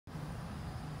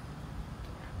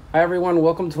Hi everyone,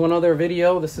 welcome to another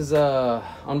video. This is a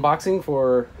unboxing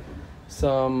for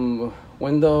some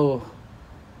window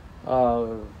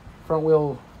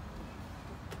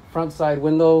front side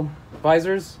window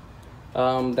visors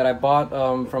that I bought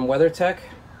from WeatherTech,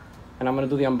 and I'm gonna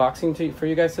do the unboxing for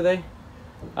you guys today.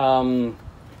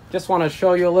 Just want to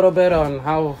show you a little bit on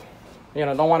how,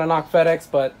 don't want to knock FedEx,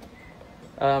 but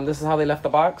this is how they left the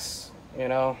box.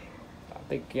 I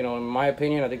think, in my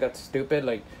opinion, I think that's stupid.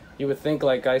 Like, you would think,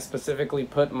 like, I specifically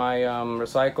put my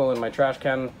recycle and my trash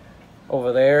can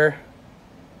over there,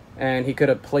 and he could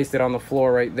have placed it on the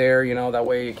floor right there, that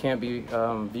way it can't be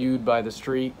viewed by the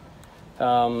street.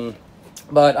 But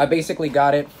I basically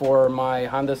got it for my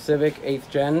Honda Civic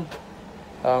 8th Gen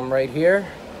right here,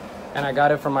 and I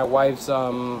got it for my wife's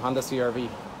Honda CR-V.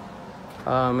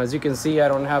 As you can see, I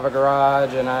don't have a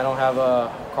garage and I don't have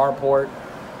a carport.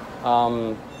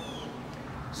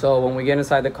 So when we get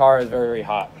inside the car, it's very, very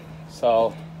hot.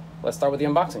 So let's start with the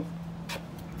unboxing.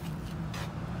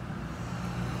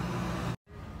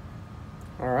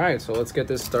 All right, so let's get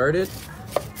this started.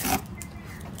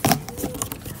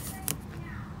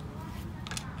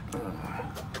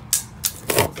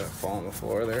 Let that fall on the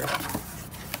floor there.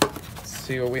 Let's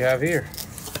see what we have here.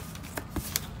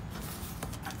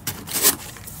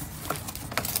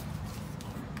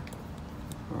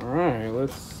 All right,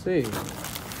 let's see.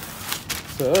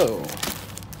 So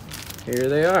here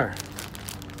they are.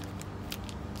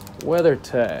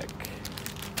 WeatherTech.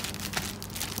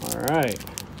 All right.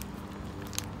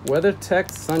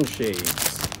 WeatherTech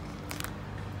sunshades.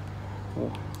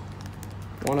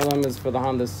 One of them is for the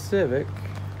Honda Civic.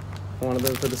 One of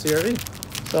them for the CR-V.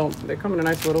 So they come in a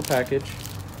nice little package.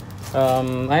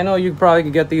 I know you probably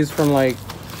could get these from like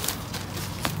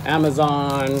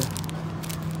Amazon,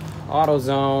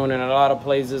 AutoZone, and a lot of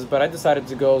places, but I decided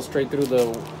to go straight through the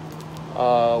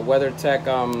WeatherTech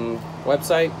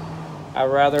website. I'd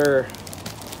rather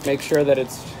make sure that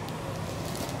it's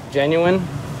genuine.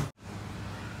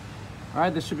 All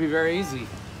right, this should be very easy. It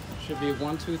should be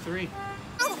 1, 2, 3.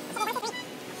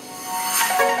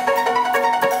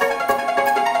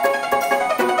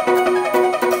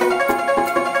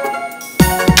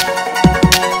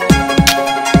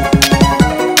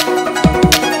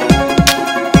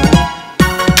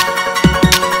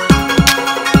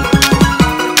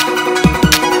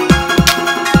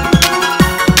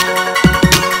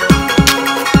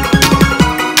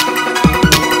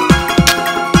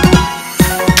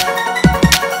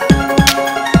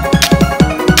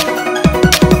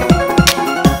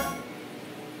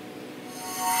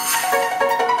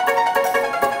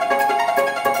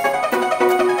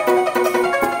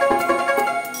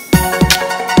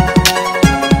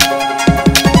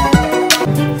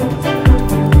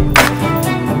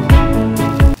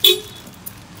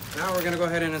 We're gonna go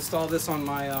ahead and install this on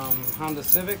my Honda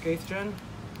Civic 8th Gen.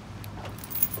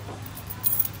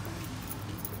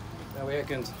 That way I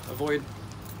can avoid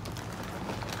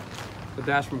the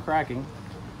dash from cracking.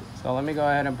 So let me go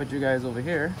ahead and put you guys over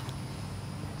here.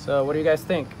 So what do you guys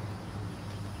think?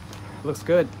 Looks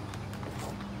good.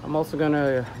 I'm also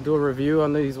gonna do a review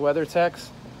on these WeatherTechs.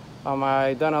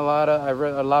 I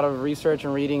read a lot of research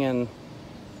and reading, and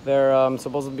they're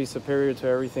supposed to be superior to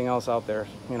everything else out there.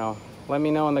 Let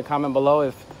me know in the comment below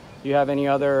if you have any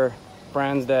other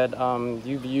brands that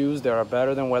you've used that are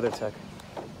better than WeatherTech.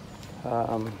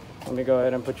 Let me go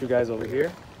ahead and put you guys over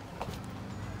here.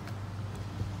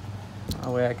 That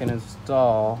way I can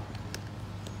install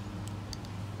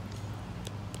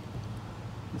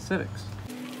the Civics.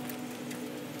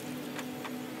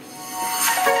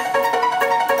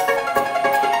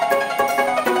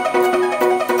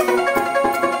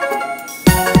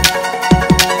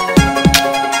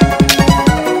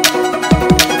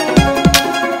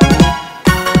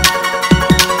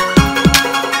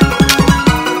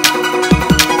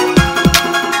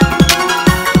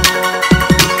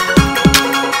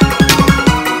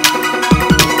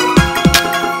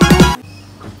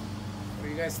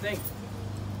 Think?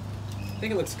 I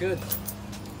think it looks good.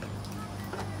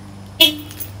 I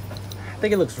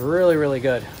think it looks really, really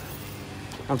good.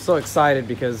 I'm so excited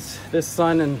because this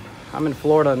sun, and I'm in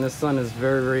Florida, and this sun is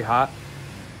very, very hot.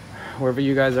 Wherever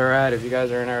you guys are at, if you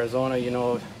guys are in Arizona, you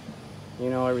know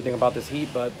everything about this heat.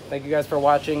 But thank you guys for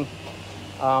watching.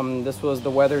 This was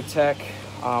the WeatherTech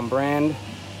brand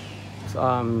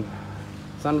sun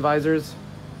visors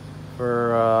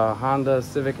for Honda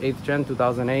Civic 8th Gen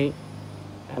 2008.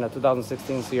 And a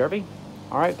 2016 CR-V.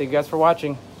 All right, thank you guys for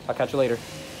watching. I'll catch you later.